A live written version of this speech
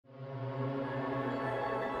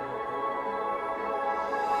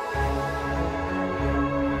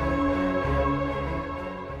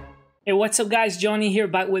Hey, what's up guys, Johnny here,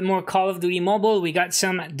 back with more Call of Duty Mobile. We got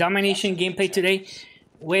some domination gameplay today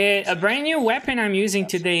with a brand new weapon I'm using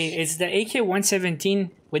today. It's the AK117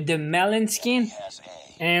 with the melon skin.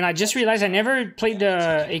 And I just realized I never played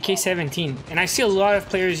the AK-17, and I see a lot of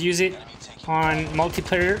players use it on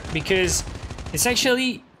multiplayer because it's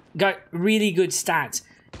actually got really good stats.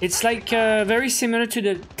 It's like very similar to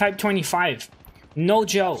the Type 25. No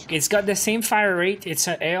joke. It's got the same fire rate. It's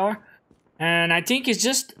an AR. And I think it's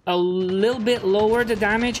just a little bit lower the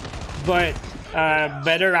damage, but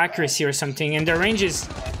better accuracy or something. And the range is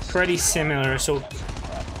pretty similar. So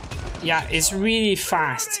yeah, it's really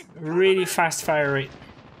fast fire rate.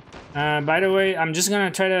 By the way, I'm just gonna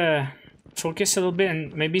try to focus a little bit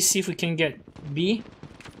and maybe see if we can get B.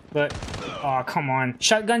 But oh, come on.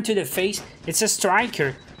 Shotgun to the face. It's a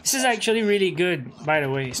striker. This is actually really good, by the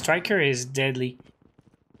way. Striker is deadly.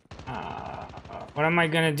 What am I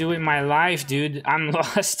gonna do with my life, dude? I'm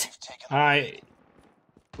lost. Alright.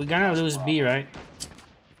 We're gonna lose B, right?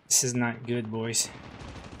 This is not good, boys.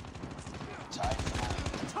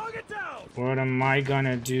 What am I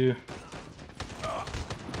gonna do?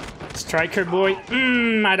 Striker boy.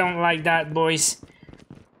 I don't like that, boys.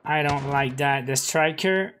 I don't like that. The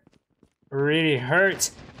striker really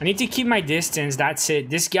hurts. I need to keep my distance. That's it.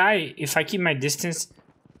 This guy, if I keep my distance,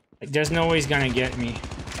 like, there's no way he's gonna get me.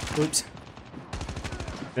 Oops.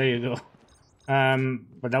 There you go.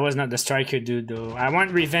 But that was not the striker dude though. I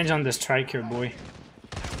want revenge on the striker boy.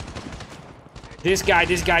 This guy,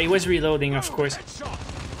 he was reloading, of course.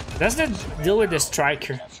 That's the deal with the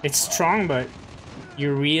striker. It's strong, but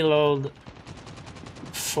you reload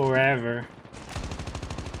forever.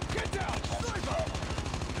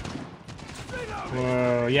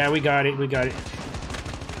 Whoa, yeah, we got it,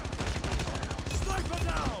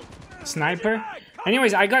 Sniper?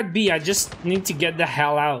 Anyways, I got B. I just need to get the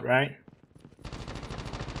hell out, right?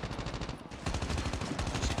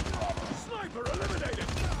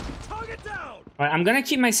 Alright, I'm gonna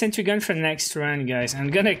keep my sentry gun for the next run, guys.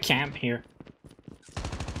 I'm gonna camp here.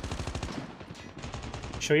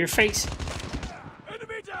 Show your face.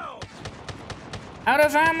 Out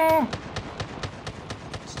of ammo!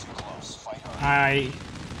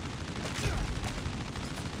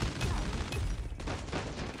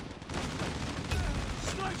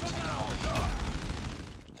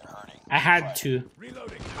 I had to.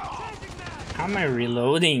 How am I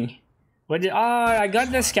reloading? What did, oh, I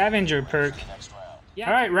got the scavenger perk.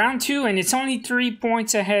 Alright, round 2, and it's only 3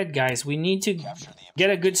 points ahead, guys. We need to get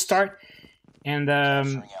a good start. And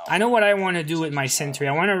I know what I want to do with my sentry.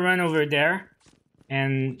 I want to run over there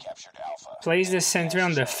and place the sentry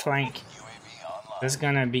on the flank. That's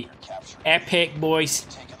gonna be epic, boys.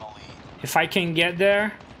 If I can get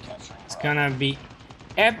there, it's gonna be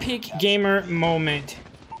epic gamer moment.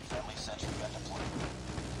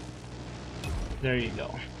 There you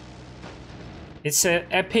go. It's an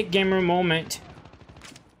epic gamer moment.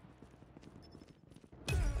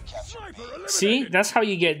 See? That's how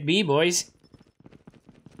you get B, boys.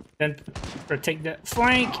 Then protect the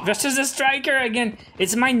flank versus the striker again.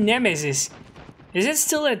 It's my nemesis. Is it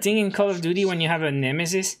still a thing in Call of Duty when you have a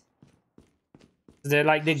nemesis? They're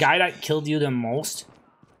like the guy that killed you the most?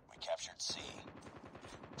 We captured C.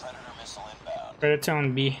 Predator missile inbound. Predator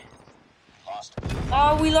on B.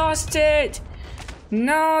 Oh, we lost it!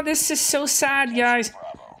 No, this is so sad, guys.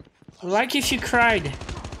 Like if you cried.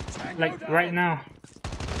 Like right now.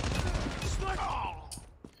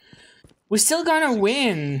 We're still gonna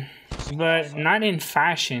win, but not in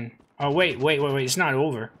fashion. Oh, wait. It's not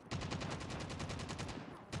over.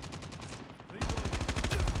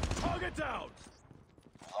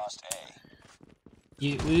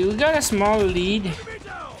 We got a small lead.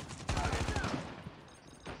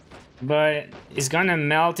 But it's gonna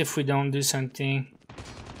melt if we don't do something.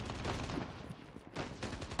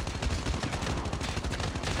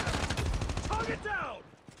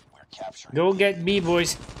 Go get B,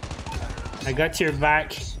 boys. I got your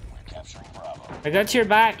back. I got your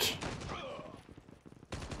back.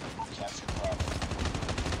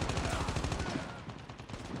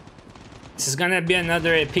 This is gonna be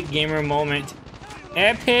another epic gamer moment.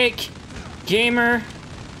 Epic gamer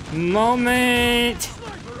moment.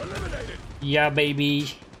 Yeah,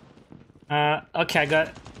 baby. Okay, I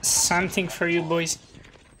got something for you, boys.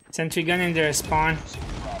 Sentry gun in their spawn.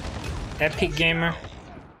 Epic gamer.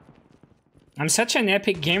 I'm such an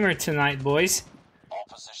epic gamer tonight, boys. All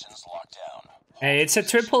positions locked down. Hey, it's a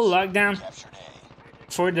triple lockdown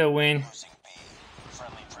for the win.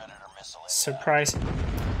 Surprise.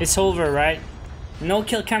 It's over, right? No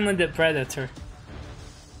kill cam with the Predator.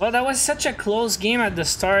 Well, that was such a close game at the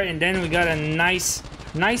start, and then we got a nice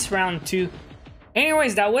round 2.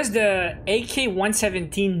 Anyways, that was the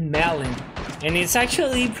AK117 Melon, and it's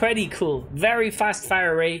actually pretty cool. Very fast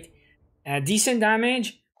fire rate, decent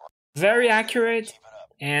damage, very accurate,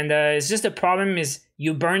 and it's just the problem is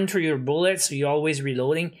you burn through your bullets, so you're always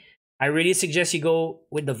reloading. I really suggest you go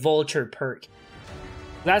with the Vulture perk.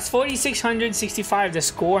 That's 4,665 the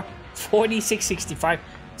score, 4,665.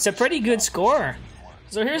 It's a pretty good score.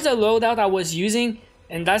 So here's the loadout I was using,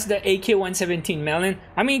 and that's the AK117 Melon.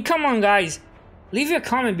 I mean, come on guys. Leave your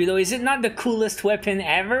comment below. Is it not the coolest weapon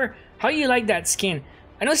ever? How you like that skin?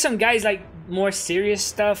 I know some guys like more serious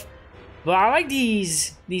stuff, but I like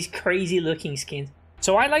these crazy looking skins.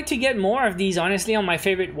 So I like to get more of these honestly on my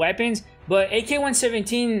favorite weapons, but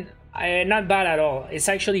AK117 not bad at all. It's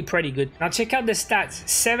actually pretty good. Now check out the stats.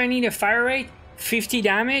 70 the fire rate, 50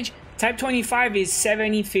 damage. Type 25 is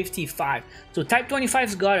 70-55. So Type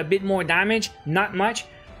 25's got a bit more damage, not much,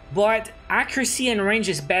 but accuracy and range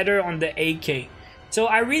is better on the AK. So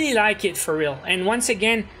I really like it for real. And once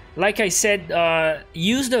again, like I said,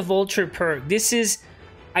 use the Vulture perk. This is,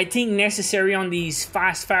 I think, necessary on these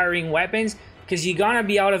fast firing weapons because you're gonna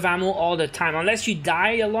be out of ammo all the time. Unless you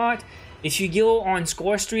die a lot, if you go on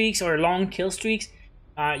score streaks or long kill streaks,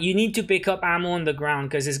 you need to pick up ammo on the ground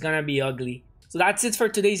because it's gonna be ugly. So that's it for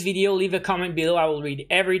today's video. Leave a comment below. I will read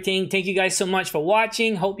everything. Thank you guys so much for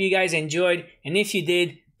watching. Hope you guys enjoyed. And if you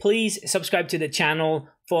did, please subscribe to the channel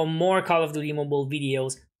for more Call of Duty Mobile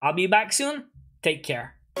videos. I'll be back soon. Take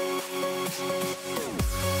care.